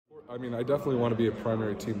I mean, I definitely want to be a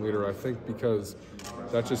primary team leader. I think because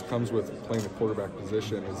that just comes with playing the quarterback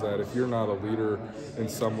position, is that if you're not a leader in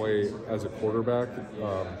some way as a quarterback,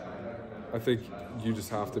 I think you just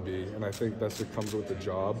have to be. And I think that's what comes with the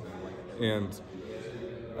job. And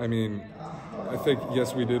I mean, I think,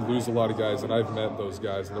 yes, we did lose a lot of guys, and I've met those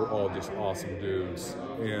guys, and they're all just awesome dudes.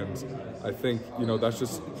 And I think, you know, that's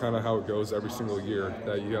just kind of how it goes every single year,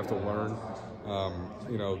 that you have to learn.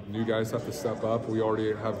 You know, new guys have to step up. We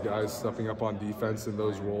already have guys stepping up on defense in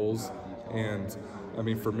those roles. And, I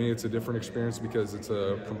mean, for me, it's a different experience because it's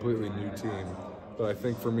a completely new team. But I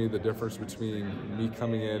think for me, the difference between me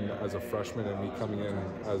coming in as a freshman and me coming in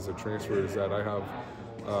as a transfer is that I have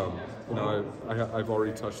you know, I've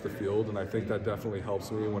already touched the field, and I think that definitely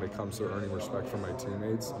helps me when it comes to earning respect from my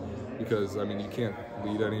teammates, because, I mean, you can't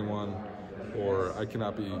lead anyone, or I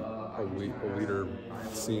cannot be a leader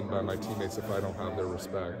seen by my teammates if I don't have their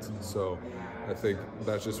respect. So I think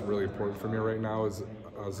that's just really important for me right now, as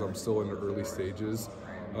I'm still in the early stages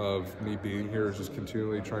of me being here, is just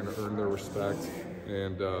continually trying to earn their respect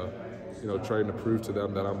and, you know, trying to prove to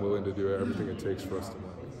them that I'm willing to do everything it takes for us to win.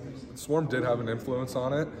 Swarm did have an influence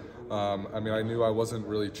on it. I mean, I knew I wasn't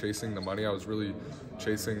really chasing the money. I was really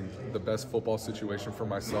chasing the best football situation for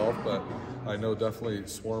myself, but I know definitely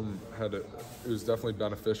Swarm it was definitely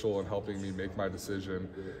beneficial in helping me make my decision.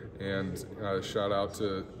 And shout out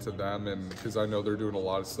to them, and because I know they're doing a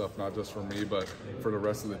lot of stuff, not just for me, but for the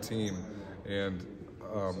rest of the team. And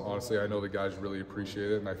honestly, I know the guys really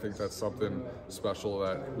appreciate it, and I think that's something special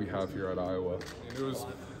that we have here at Iowa. It was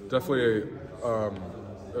definitely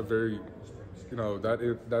a very, you know,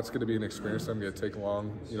 that's going to be an experience I'm going to take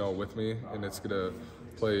along, you know, with me, and it's going to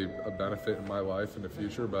play a benefit in my life in the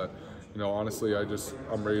future. But, you know, honestly,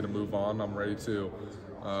 I'm ready to move on. I'm ready to,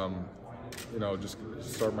 you know, just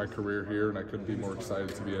start my career here, and I couldn't be more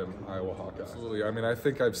excited to be an Iowa Hawkeye. Absolutely. I mean, I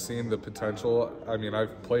think I've seen the potential. I mean,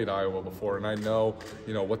 I've played Iowa before, and I know,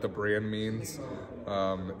 you know, what the brand means.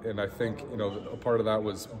 And I think, you know, a part of that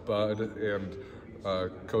was Bud and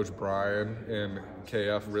Coach Brian and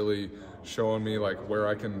KF really showing me like where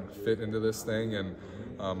I can fit into this thing, and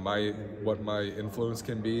what my influence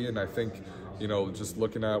can be. And I think, you know, just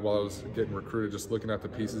looking at, while I was getting recruited, just looking at the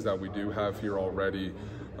pieces that we do have here already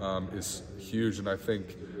is huge. And I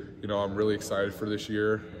think, you know, I'm really excited for this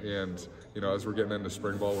year. And, you know, as we're getting into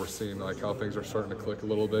spring ball, we're seeing like how things are starting to click a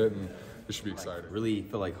little bit, and it should be exciting. Really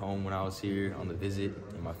felt like home when I was here on the visit,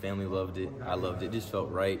 and my family loved it. I loved it. It just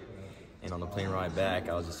felt right. And on the plane ride back,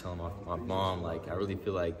 I was just telling my mom, like, I really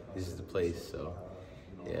feel like this is the place. So,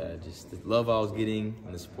 yeah, just the love I was getting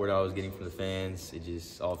and the support I was getting from the fans, it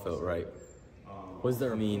just all felt right.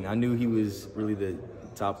 I mean, I knew he was really the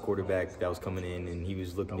top quarterback that was coming in, and he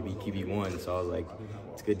was looking to be QB1. So I was like,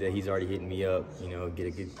 it's good that he's already hitting me up, you know, get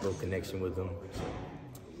a good little connection with him.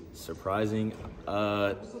 Surprising.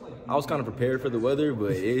 I was kind of prepared for the weather,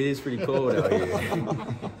 but it is pretty cold out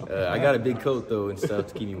here. I got a big coat though and stuff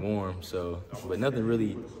to keep me warm. So, but nothing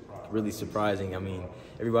really surprising. I mean,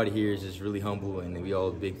 everybody here is just really humble, and we all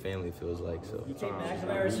a big family, it feels like. So.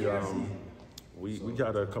 We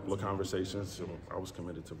got a couple of conversations. I was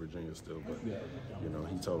committed to Virginia still, but you know,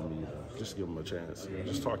 he told me just give him a chance,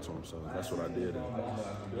 just talk to him. So that's what I did.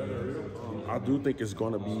 And, I do think it's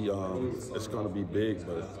going to be big,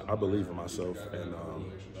 but I believe in myself. And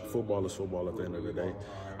football is football at the end of the day.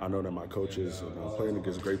 I know that my coaches, playing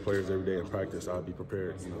against great players every day in practice, I'll be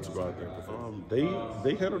prepared, you know, to go out there and perform.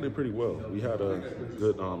 They handled it pretty well. We had a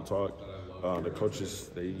good talk. The coaches,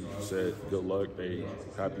 they said good luck. They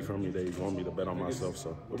happy for me. They want me to bet on myself.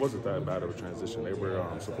 So it wasn't that bad of a transition. They were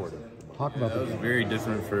supportive. Talk about that. It was very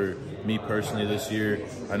different for me personally this year.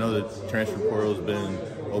 I know the transfer portal has been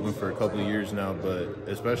open for a couple of years now, but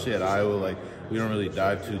especially at Iowa, like, we don't really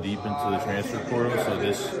dive too deep into the transfer portal. So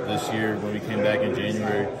this year, when we came back in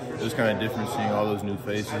January, it was kind of different seeing all those new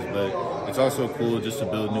faces. But it's also cool just to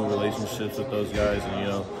build new relationships with those guys, and, you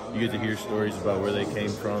know, you get to hear stories about where they came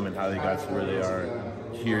from and how they got to where they are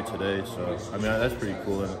here today. So, I mean, that's pretty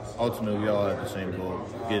cool. And ultimately, we all have the same goal,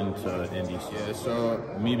 getting to NDC. Yeah,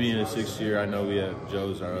 so me being a sixth year, I know we have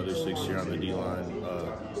Joe's our other sixth year on the D-line,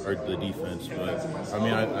 or the defense. But, I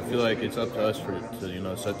mean, I feel like it's up to us to, you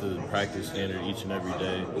know, set the practice standard each and every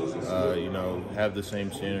day. You know, have the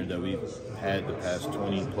same standard that we've had the past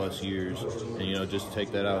 20-plus years. And, you know, just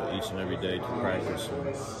take that out each and every day to practice.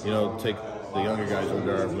 And, you know, take the younger guys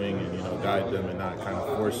under our wing and, you know, guide them and not kind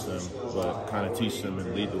of force them, but kind of teach them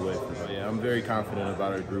and lead the way for them. Yeah, I'm very confident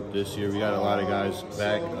about our group this year. We got a lot of guys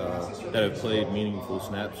back that have played meaningful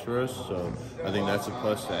snaps for us, so I think that's a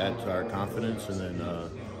plus to add to our confidence. And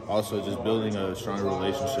then also just building a stronger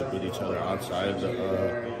relationship with each other outside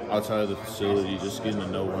of outside of the facility, just getting to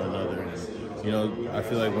know one another. And, you know, I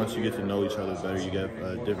feel like once you get to know each other better, you get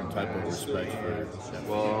a different type of respect for them.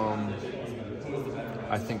 Well,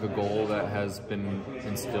 I think a goal that has been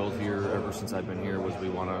instilled here ever since I've been here was we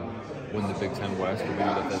want to win the Big Ten West, but we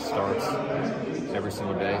know that starts every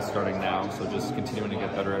single day, starting now. So just continuing to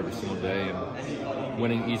get better every single day and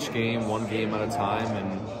winning each game, one game at a time.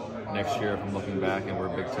 And next year, if I'm looking back and we're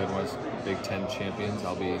Big Ten champions,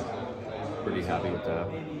 I'll be pretty happy with that.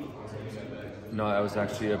 No, that was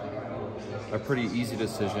actually a pretty easy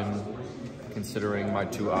decision, considering my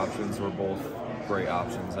two options were both great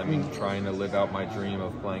options. I mean, trying to live out my dream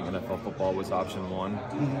of playing NFL football was option one,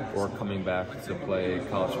 or coming back to play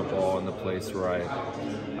college football in the place where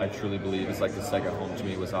I truly believe is like the second home to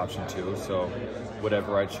me was option two. So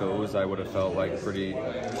whatever I chose, I would have felt like pretty,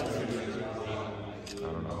 I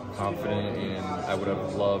don't know, confident, and I would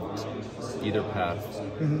have loved either path.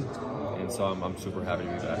 And so I'm super happy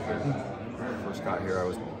to be back here. When I first got here, I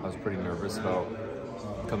was pretty nervous about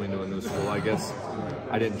coming to a new school. I guess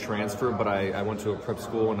I didn't transfer, but I went to a prep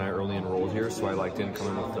school and I early enrolled here, so I didn't come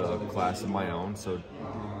in with a class of my own. So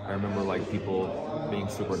I remember people being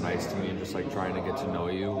super nice to me and just trying to get to know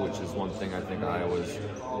you, which is one thing I think Iowa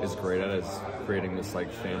is great at, is creating this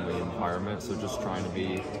family environment. So just trying to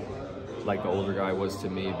be like the older guy was to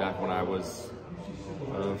me back when I was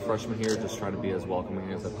a freshman here, just trying to be as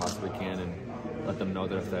welcoming as I possibly can and let them know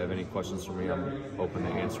that if they have any questions for me, I'm open to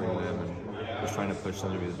answering them, and just trying to push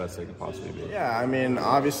them to be the best they can possibly be. Yeah, I mean,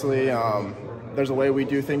 obviously, there's a way we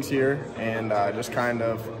do things here, and just kind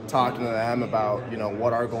of talking to them about,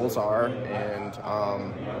 what our goals are and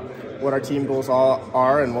what our team goals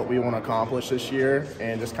are and what we want to accomplish this year,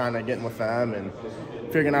 and just kind of getting with them and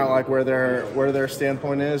figuring out where their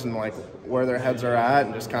standpoint is and where their heads are at,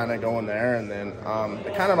 and just kind of going there. And then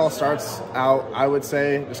it kind of all starts out, I would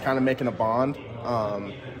say, just kind of making a bond,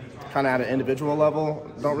 kind of at an individual level.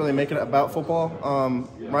 Don't really make it about football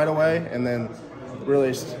right away, and then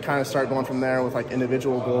really kind of start going from there with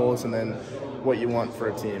individual goals and then what you want for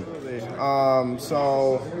a team.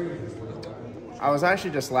 So I was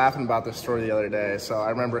actually just laughing about this story the other day. So I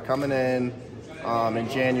remember coming in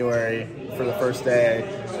January for the first day,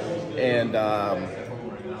 and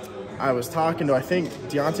I was talking to, I think,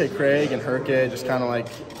 Deontay Craig and Herke, just kind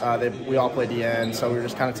of we all play DN, so we were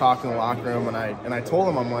just kind of talking in the locker room, and I told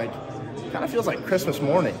him, I'm like, it kind of feels like Christmas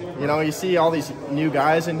morning. You see all these new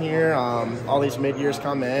guys in here, all these mid-years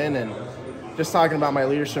come in, and just talking about my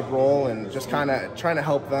leadership role and just kind of trying to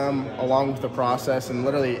help them along with the process, and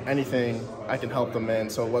literally anything I can help them in.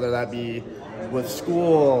 So whether that be with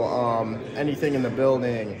school, anything in the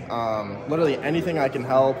building, literally anything I can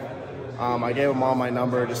help. I gave them all my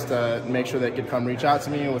number just to make sure they could come reach out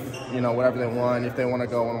to me with, whatever they want, if they want to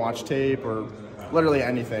go and watch tape or literally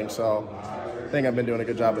anything. So I think I've been doing a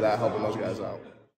good job of that, helping those guys out.